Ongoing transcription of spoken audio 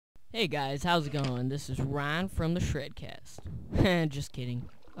Hey guys, how's it going? This is Ryan from the Shredcast. Just kidding.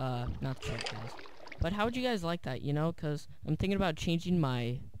 Not the Shredcast. But how would you guys like that, Because I'm thinking about changing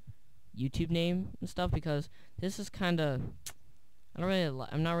my YouTube name and stuff because this is kinda...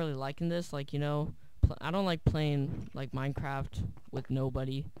 I'm not really liking this, I don't like playing, Minecraft with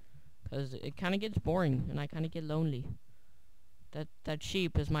nobody. Because it kinda gets boring, and I kinda get lonely. That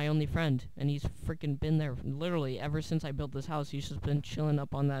sheep is my only friend, and he's freaking been there literally ever since I built this house. He's just been chilling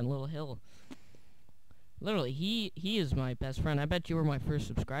up on that little hill. Literally, he is my best friend. I bet you were my first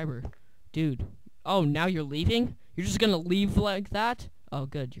subscriber. Dude. Oh, now you're leaving? You're just gonna leave like that? Oh,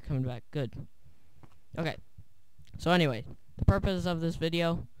 good. You're coming back. Good. Okay. So anyway, the purpose of this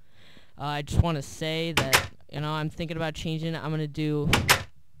video, I just want to say that, I'm thinking about changing it. I'm gonna do...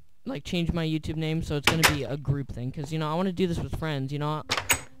 change my YouTube name, so it's gonna be a group thing, because I want to do this with friends. I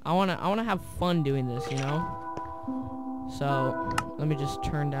want to have fun doing this. So let me just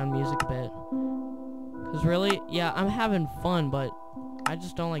turn down music a bit, because really, yeah, I'm having fun, but I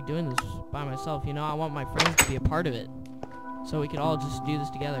just don't like doing this by myself. I want my friends to be a part of it, so we could all just do this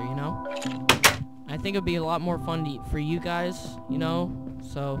together. I think it'd be a lot more fun for you guys.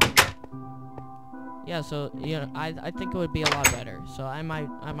 So. Yeah, so I think it would be a lot better. So I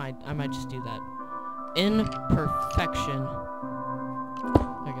might just do that. Imperfection.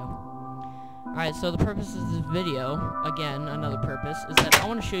 There you go. Alright, so the purpose of this video, again, another purpose, is that I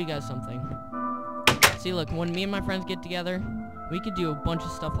want to show you guys something. See, look, when me and my friends get together, we could do a bunch of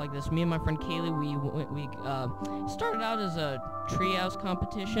stuff like this. Me and my friend Kaylee, we started out as a treehouse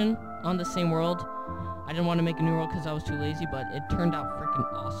competition on the same world. I didn't want to make a new world because I was too lazy, but it turned out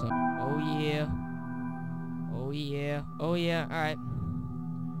freaking awesome. Oh yeah. Oh yeah, oh yeah, alright.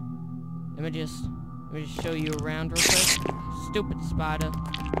 Let me just show you around real quick. Stupid spider.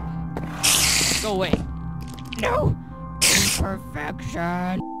 Go away. No!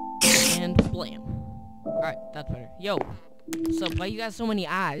 Imperfection! And blam. Alright, that's better. Yo, what's up? Why you got so many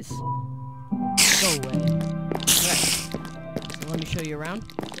eyes? Go away. Alright, so let me show you around.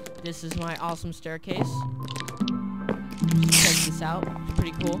 This is my awesome staircase. Check this out, it's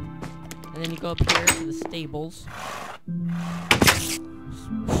pretty cool. And then you go up here to the stables.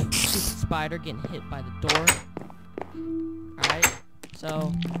 Stupid spider getting hit by the door. Alright,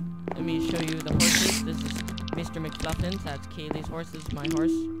 so let me show you the horses. This is Mr. McFluffins. That's Kaylee's horse. This is my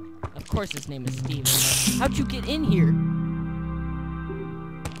horse. Of course his name is Steven. How'd you get in here?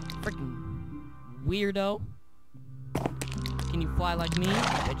 Freaking weirdo. Can you fly like me?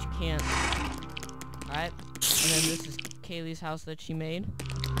 I bet you can't. Alright, and then this is Kaylee's house that she made.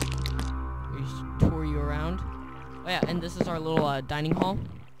 We just tour you around. Oh yeah, and this is our little dining hall.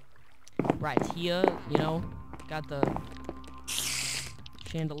 Right here, got the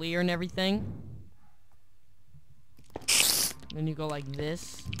chandelier and everything. Then you go like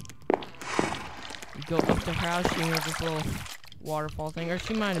this. You go up to her house, she made this little waterfall thing, or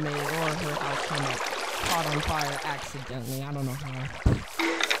she might have made it, or her house kind of caught on fire accidentally. I don't know how.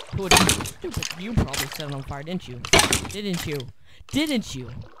 Who would be stupid? You probably set it on fire, didn't you? Didn't you? Didn't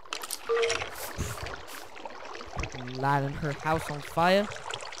you? Lighting her house on fire.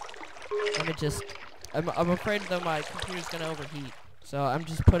 Let me just... I'm afraid that my computer's gonna overheat. So I'm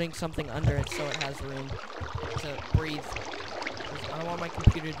just putting something under it so it has room to breathe. I don't want my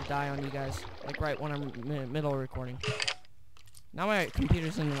computer to die on you guys. Right when I'm in the middle of recording. Now my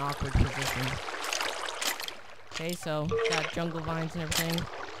computer's in an awkward position. Okay, so got jungle vines and everything.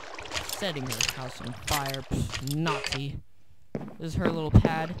 Setting her house on fire. Psh, Nazi. This is her little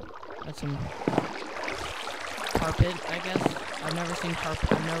pad. Got some... carpet, I guess. I've never seen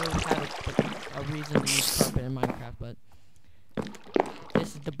carpet. I've never had a reason to use carpet in Minecraft, but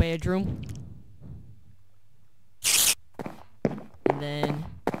this is the bedroom. And then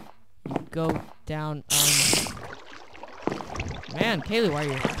you go down. Man, Kaylee, why are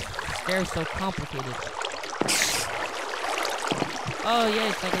your stairs so complicated? Oh yeah,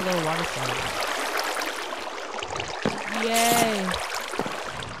 it's like a little water slide. Yay!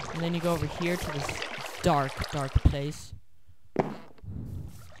 And then you go over here to this dark place.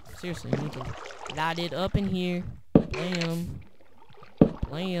 Seriously, you need to light it up in here. Blam.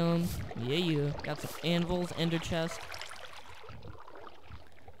 Blam. Yeah. Got some anvils, ender chest.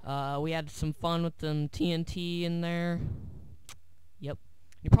 We had some fun with them TNT in there. Yep.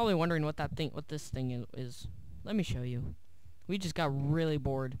 You're probably wondering what this thing is. Let me show you. We just got really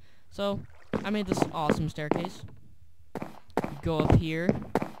bored. So, I made this awesome staircase. You go up here.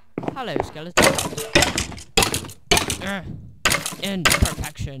 Hello, skeleton.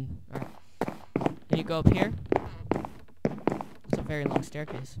 Imperfection. Alright. Then you go up here. It's a very long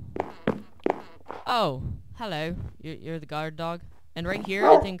staircase. Oh, hello. You're the guard dog? And right here,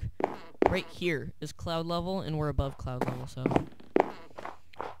 I think, right here is cloud level, and we're above cloud level, so.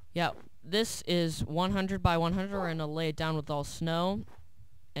 Yeah, this is 100 by 100. We're gonna lay it down with all snow.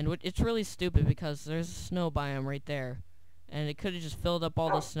 And it's really stupid because there's a snow biome right there. And it could have just filled up all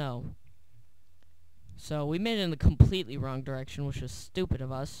the snow. So we made it in the completely wrong direction, which was stupid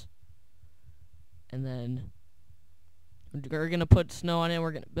of us. And then we're gonna put snow on it.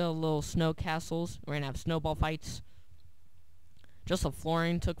 We're gonna build little snow castles. We're gonna have snowball fights. Just the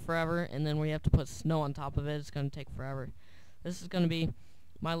flooring took forever, and then we have to put snow on top of it. It's gonna take forever. This is gonna be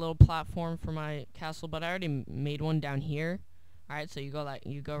my little platform for my castle, but I already made one down here. All right, so you go right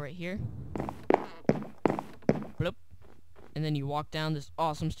here. Bloop. And then you walk down this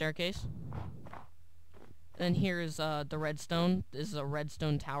awesome staircase. Then here is the redstone. This is a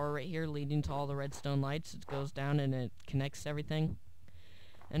redstone tower right here leading to all the redstone lights. It goes down and it connects everything.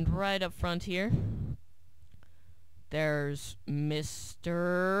 And right up front here, there's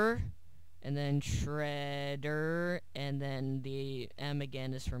Mr. and then Shredder, and then the M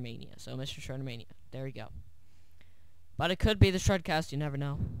again is for Mania. So Mr. Shredder Mania. There we go. But it could be the Shredcast, you never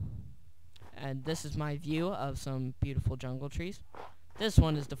know. And this is my view of some beautiful jungle trees. This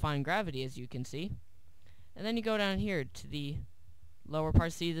one is Defying Gravity, as you can see. And then you go down here to the lower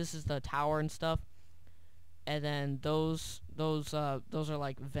part. See, this is the tower and stuff. And then those are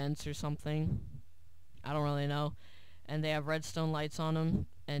like vents or something. I don't really know. And they have redstone lights on them.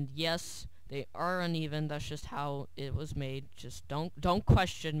 And yes, they are uneven. That's just how it was made. Just don't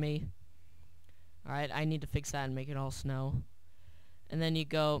question me. All right, I need to fix that and make it all snow. And then you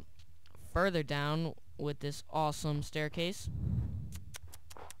go further down with this awesome staircase.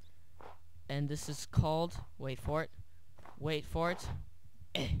 And this is called, wait for it,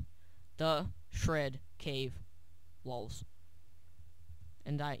 the Shred Cave. Lols.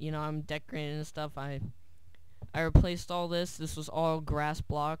 And I'm decorating and stuff. I replaced all this. This was all grass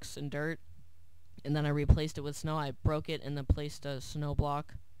blocks and dirt. And then I replaced it with snow. I broke it and then placed a snow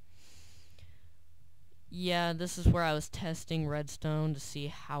block. Yeah, this is where I was testing redstone to see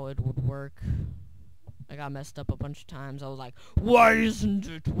how it would work. I got messed up a bunch of times. I was like, why isn't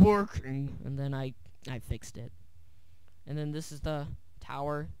it working? And then I fixed it. And then this is the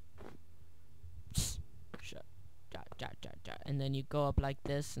tower. And then you go up like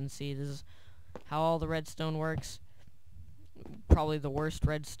this and see this is how all the redstone works. Probably the worst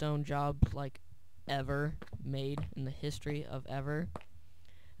redstone job like ever made in the history of ever.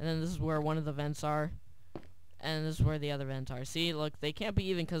 And then this is where one of the vents are. And this is where the other vents are. See, look, they can't be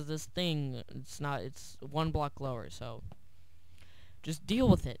even because this thing, it's one block lower, so just deal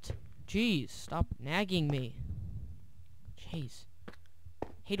with it. Jeez, stop nagging me. Jeez.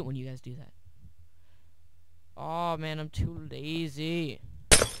 Hate it when you guys do that. Oh, man, I'm too lazy.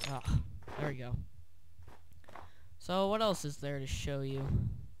 Ugh, there we go. So, what else is there to show you?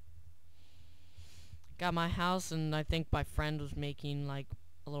 Got my house, and I think my friend was making, like,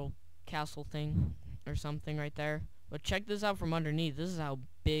 a little castle thing or something right there. But check this out from underneath. This is how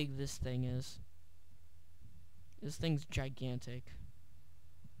big this thing is. This thing's gigantic.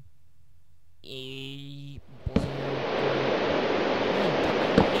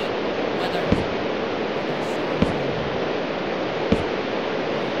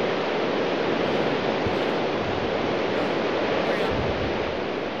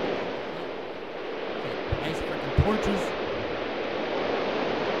 Nice freaking torches.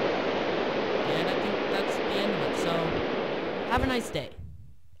 Have a nice day,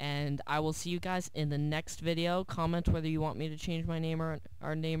 and I will see you guys in the next video. Comment whether you want me to change my name or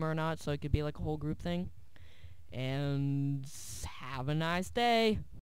our name or not, so it could be like a whole group thing. And have a nice day.